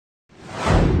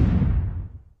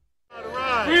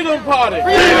Freedom Party!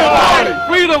 Freedom Party!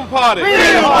 Freedom Party!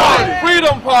 Freedom Party!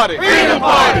 Freedom Party! Freedom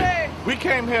Party! We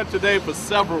came here today for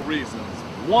several reasons.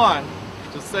 One,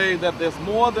 to say that there's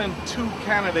more than two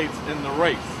candidates in the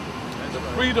race. The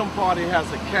Freedom Party has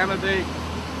a candidate.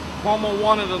 Cuomo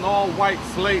wanted an all-white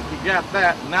slate. He got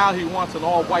that. Now he wants an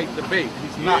all-white debate.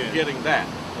 He's not getting that.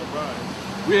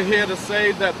 We're here to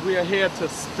say that we are here to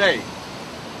stay.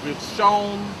 We've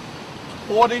shown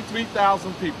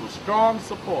 43,000 people, strong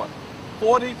support.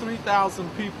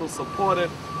 43,000 people supported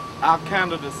our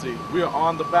candidacy. We are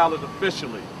on the ballot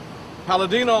officially.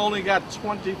 Palladino only got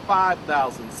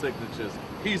 25,000 signatures.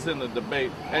 He's in the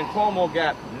debate, and Cuomo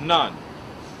got none.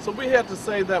 So we're here to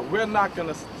say that we're not going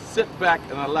to sit back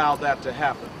and allow that to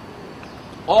happen.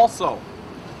 Also,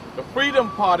 the Freedom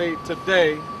Party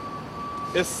today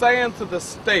is saying to the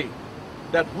state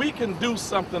that we can do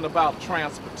something about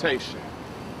transportation.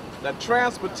 That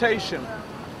transportation,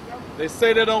 they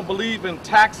say they don't believe in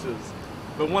taxes,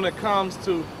 but when it comes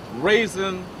to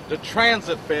raising the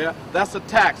transit fare, that's a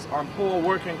tax on poor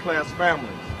working class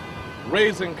families.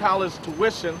 Raising college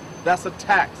tuition, that's a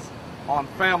tax on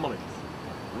families.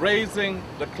 Raising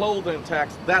the clothing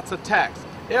tax, that's a tax.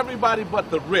 Everybody but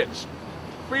the rich.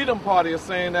 Freedom Party is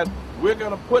saying that we're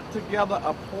going to put together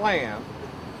a plan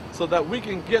so that we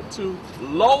can get to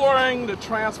lowering the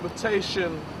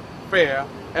transportation fare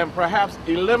and perhaps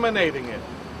eliminating it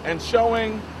and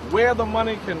showing where the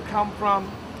money can come from.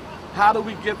 How do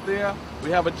we get there?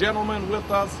 We have a gentleman with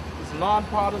us, he's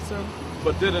nonpartisan,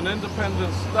 but did an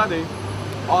independent study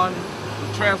on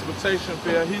the transportation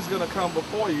fare. He's going to come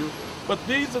before you. But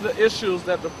these are the issues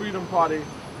that the Freedom Party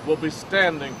will be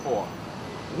standing for.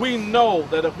 We know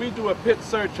that if we do a PIT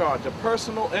surcharge, a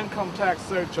personal income tax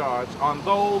surcharge on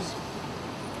those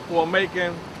who are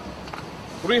making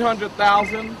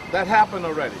 $300,000, that happened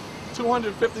already.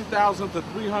 $250,000 to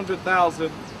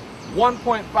 $300,000,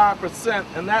 1.5%,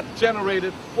 and that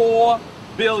generated $4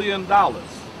 billion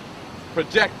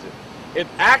projected. It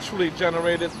actually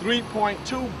generated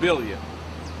 $3.2 billion.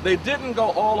 They didn't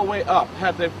go all the way up.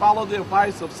 Had they followed the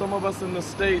advice of some of us in the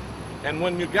state, and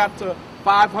when you got to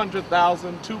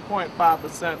 500,000,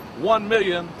 2.5%, 1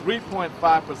 million,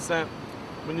 3.5%,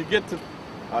 when you get to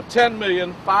 10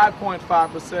 million,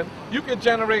 5.5%, you could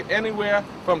generate anywhere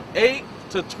from 8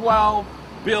 to 12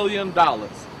 billion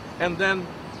dollars, and then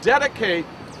dedicate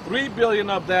 3 billion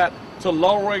of that to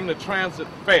lowering the transit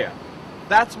fare.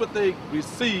 That's what they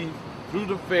receive through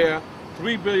the fare,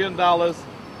 $3 billion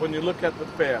when you look at the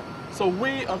fare. So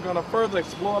we are going to further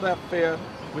explore that fare.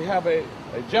 We have a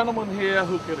gentleman here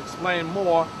who could explain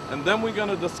more, and then we're going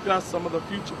to discuss some of the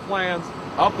future plans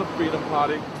of the Freedom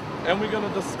Party, and we're going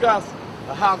to discuss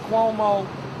how Cuomo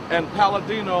and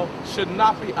Palladino should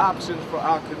not be options for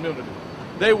our community.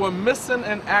 They were missing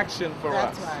in action for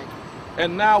us. That's right.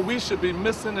 And now we should be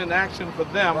missing in action for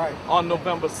them on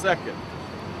November 2nd.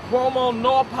 Cuomo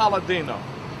nor Palladino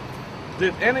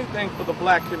did anything for the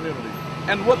black community.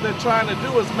 And what they're trying to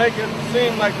do is make it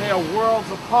seem like they are worlds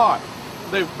apart.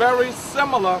 They're very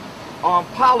similar on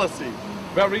policy,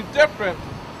 very different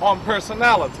on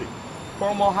personality.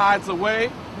 Cuomo hides away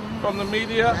from the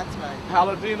media. That's right.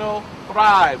 Palladino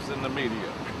thrives in the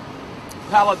media.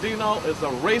 Palladino is a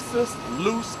racist,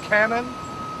 loose cannon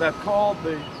that called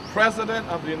the President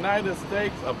of the United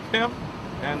States a pimp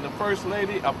and the First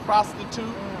Lady a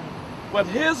prostitute. But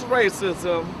his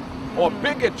racism or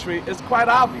bigotry is quite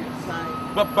obvious.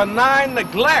 But benign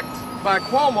neglect by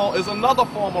Cuomo is another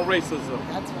form of racism.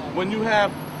 That's right. When you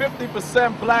have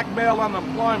 50% black male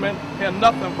unemployment, hear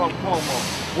nothing from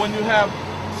Cuomo. When you have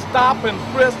stop and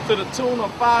frisk to the tune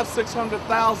of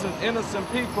 500,000-600,000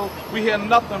 innocent people, we hear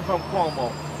nothing from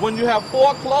Cuomo. When you have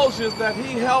foreclosures that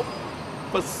he helped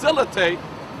facilitate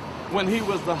when he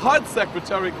was the HUD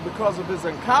secretary because of his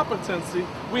incompetency,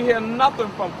 we hear nothing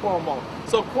from Cuomo.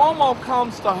 So Cuomo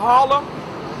comes to Harlem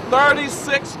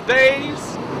 36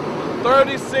 days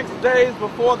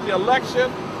before the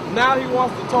election. Now he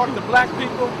wants to talk to black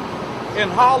people in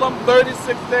Harlem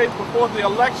 36 days before the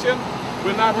election.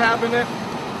 We're not having it.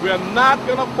 We're not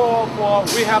going to fall for,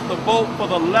 we have to vote for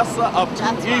the lesser of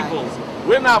two evils.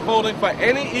 We're not voting for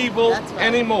any evil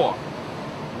anymore.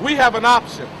 We have an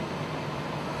option.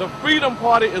 The Freedom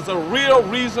Party is a real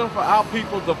reason for our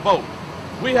people to vote.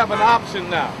 We have an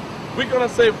option now. We're going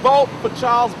to say vote for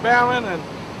Charles Barron and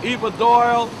Eva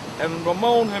Doyle and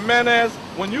Ramon Jimenez.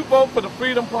 When you vote for the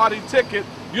Freedom Party ticket,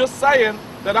 you're saying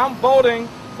that I'm voting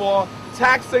for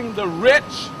taxing the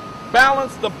rich,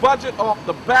 balance the budget off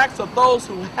the backs of those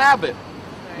who have it,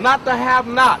 not the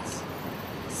have-nots.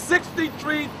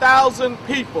 63,000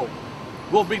 people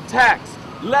will be taxed,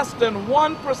 less than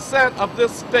 1% of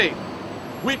this state.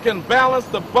 We can balance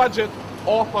the budget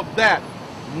off of that,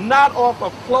 not off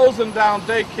of closing down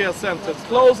daycare centers,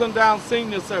 closing down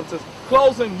senior centers,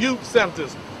 closing youth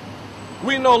centers.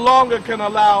 We no longer can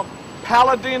allow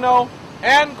Palladino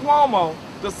and Cuomo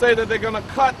to say that they're going to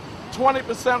cut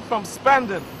 20% from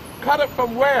spending. Cut it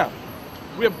from where?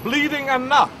 We're bleeding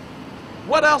enough.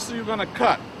 What else are you going to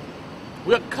cut?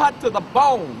 We're cut to the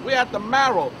bone. We're at the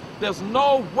marrow. There's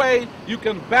no way you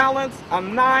can balance a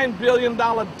 $9 billion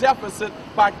deficit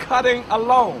by cutting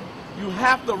alone. You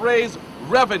have to raise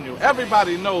revenue.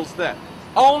 Everybody knows that.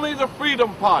 Only the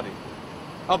Freedom Party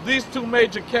of these two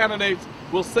major candidates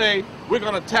will say we're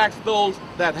going to tax those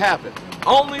that have it.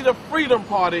 Only the Freedom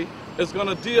Party is going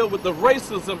to deal with the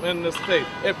racism in this state.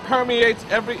 It permeates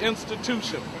every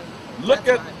institution. Look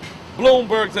at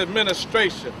Bloomberg's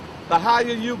administration. The higher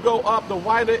you go up, the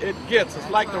wider it gets. It's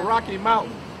like the Rocky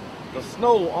Mountain, the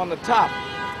snow on the top.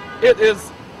 It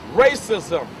is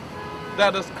racism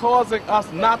that is causing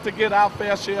us not to get our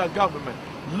fair share of government.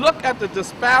 Look at the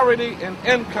disparity in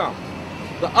income.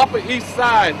 The Upper East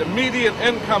Side, the median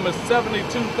income is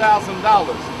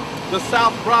 $72,000. The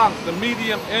South Bronx, the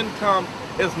median income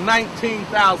is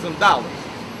 $19,000.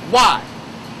 Why?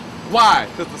 Why?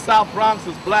 Because the South Bronx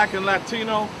is black and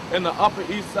Latino, and the Upper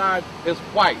East Side is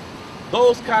white.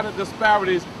 Those kind of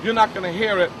disparities, you're not going to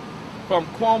hear it from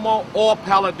Cuomo or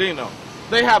Palladino.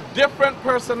 They have different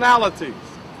personalities,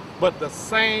 but the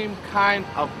same kind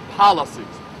of policies,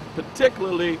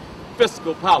 particularly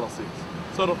fiscal policies.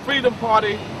 So the Freedom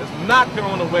Party is not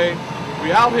going away.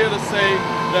 We're out here to say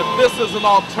that this is an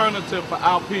alternative for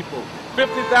our people.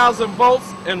 50,000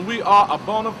 votes, and we are a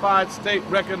bona fide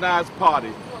state-recognized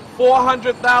party.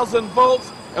 400,000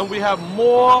 votes, and we have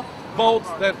more votes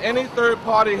than any third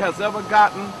party has ever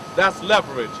gotten. That's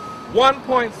leverage.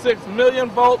 1.6 million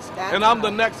votes, and I'm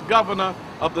the next governor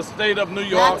of the state of New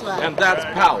York, and that's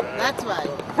power. That's right.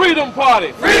 Freedom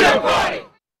Party! Freedom Party!